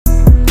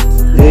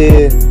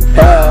Yeah,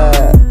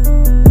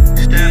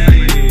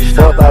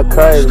 fuck out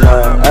crazy,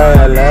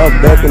 man.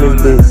 I'm back in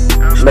this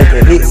bitch,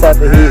 making hits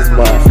after hits,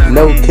 man.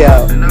 No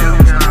cap,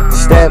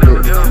 stamp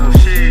it.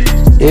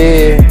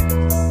 Yeah,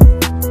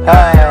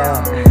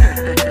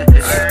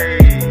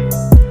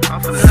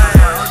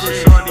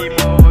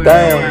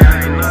 damn.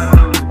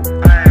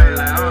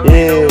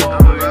 Yeah,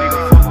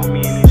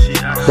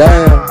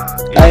 damn.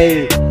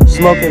 Ayy.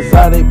 Smoking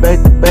Zoddy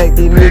back to back,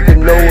 these niggas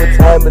know what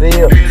time it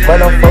is.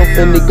 Man, I'm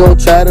finna go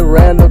try to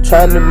round, I'm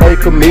trying to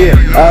make a meal.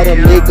 All them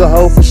nigga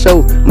hoe for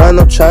show, man,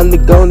 I'm trying to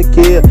go to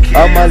kill.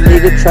 All my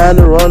niggas trying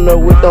to run up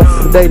with them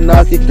foot, they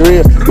knock it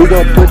grill. We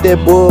gon' put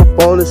that boy up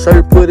on the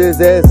shirt, put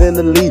his ass in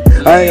the lead.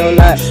 I ain't gon'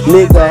 lie,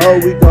 nigga hoe,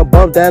 we gon'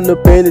 bump down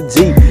up in the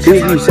G.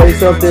 If you say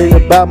something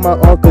about my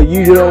uncle,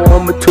 you don't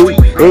want me to.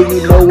 And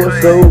you know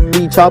what's up with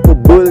me, chopper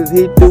bullets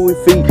hit through his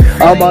feet.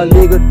 All my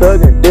niggas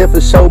thuggin', there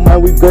for show,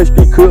 man, we gun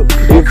street crip.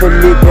 If a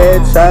nigga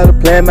had try to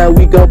plan, man,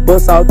 we gon'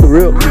 bust out the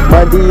rip.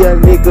 My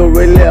young nigga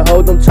really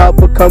hold them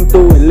chopper come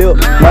through and lip.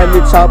 My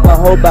nigga chopper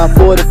hold about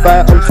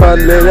 45, I'm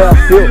tryna let it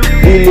flip.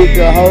 These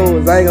nigga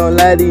hoes, I ain't gon'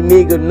 lie, these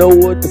niggas know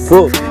what the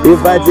fuck.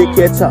 If I just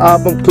catch a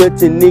op, I'm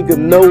clutching, niggas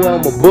know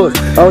I'm a bust.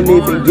 I don't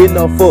even get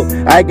no fuck,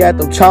 I got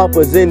them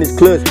choppers in this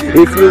clutch.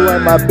 If you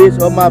ain't my bitch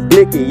or my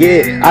blicky,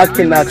 yeah, I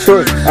cannot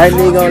trust. I ain't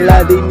even gon'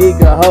 lie, these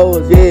nigga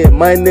hoes, yeah,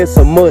 mine that's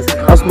a must.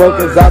 I'm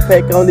smoking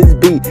Zopack on this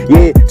beat,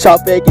 yeah,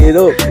 chop back it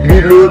up.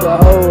 These nigga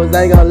hoes,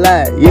 I ain't gon'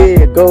 lie,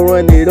 yeah, go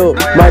run it up.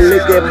 My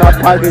look at my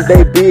pockets,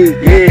 they big,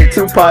 yeah,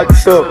 2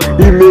 pockets up.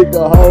 These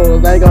nigga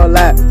hoes, I ain't gon'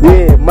 lie,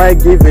 yeah, mine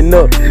giving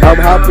up. I'm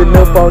hopping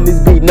up on this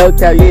beat, no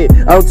cap, yeah,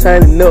 I'm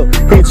turning up.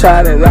 He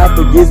try to rap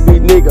against me,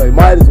 nigga,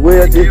 might as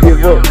well just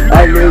give up.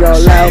 I ain't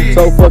gon' lie, I'm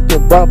so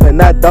fucking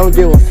bumpin', I don't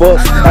give a fuck.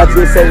 I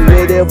just say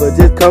whatever,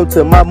 just come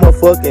to my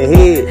motherfucking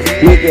head.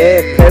 Nigga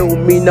ass play with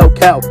me, no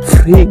cap,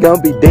 he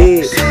gon' be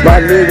dead. My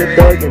nigga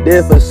thuggin',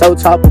 there for show,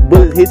 chopper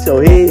bullets hit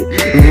your head.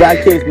 If I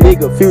catch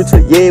nigga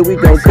future, yeah, we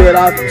gon' cut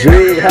off the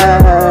dread,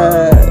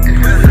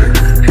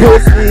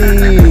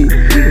 pussy,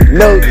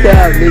 no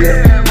cap,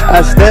 nigga.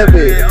 I step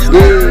it,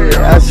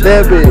 yeah, I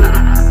step it.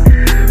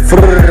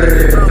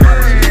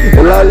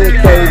 Lolly K,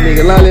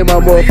 nigga, lolly my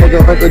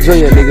motherfucking Uncle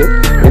Junior, nigga.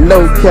 And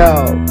no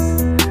cap,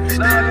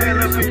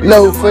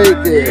 no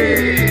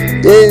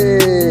faking, yeah.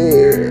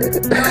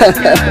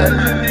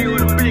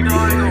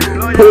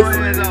 Pussy.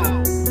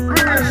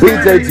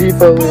 BJG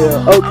for real,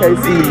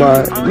 OKC,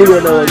 man. Nigga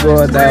know what's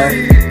going down.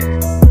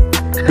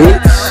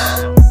 Bitch.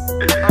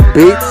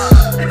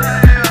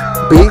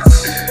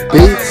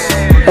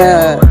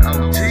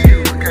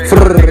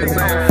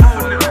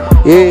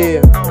 Yeah,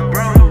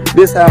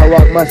 this how I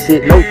rock my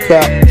shit, no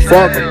cap,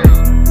 fuck em.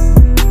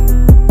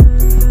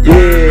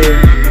 Yeah,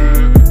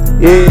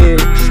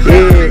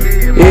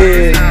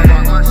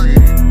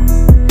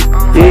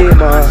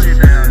 man.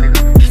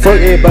 Fuck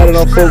everybody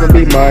don't fuck with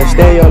me, man.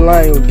 Stay in your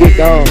lane, get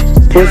gone,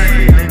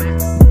 pussy.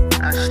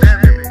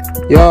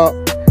 Y'all,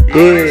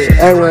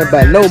 yeah, I ain't worried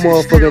about no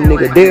motherfucking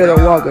nigga, dead or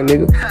walking,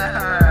 nigga.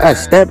 I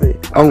stamp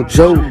it on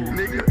Joe,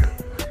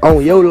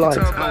 on your life.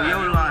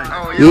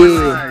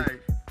 Yeah.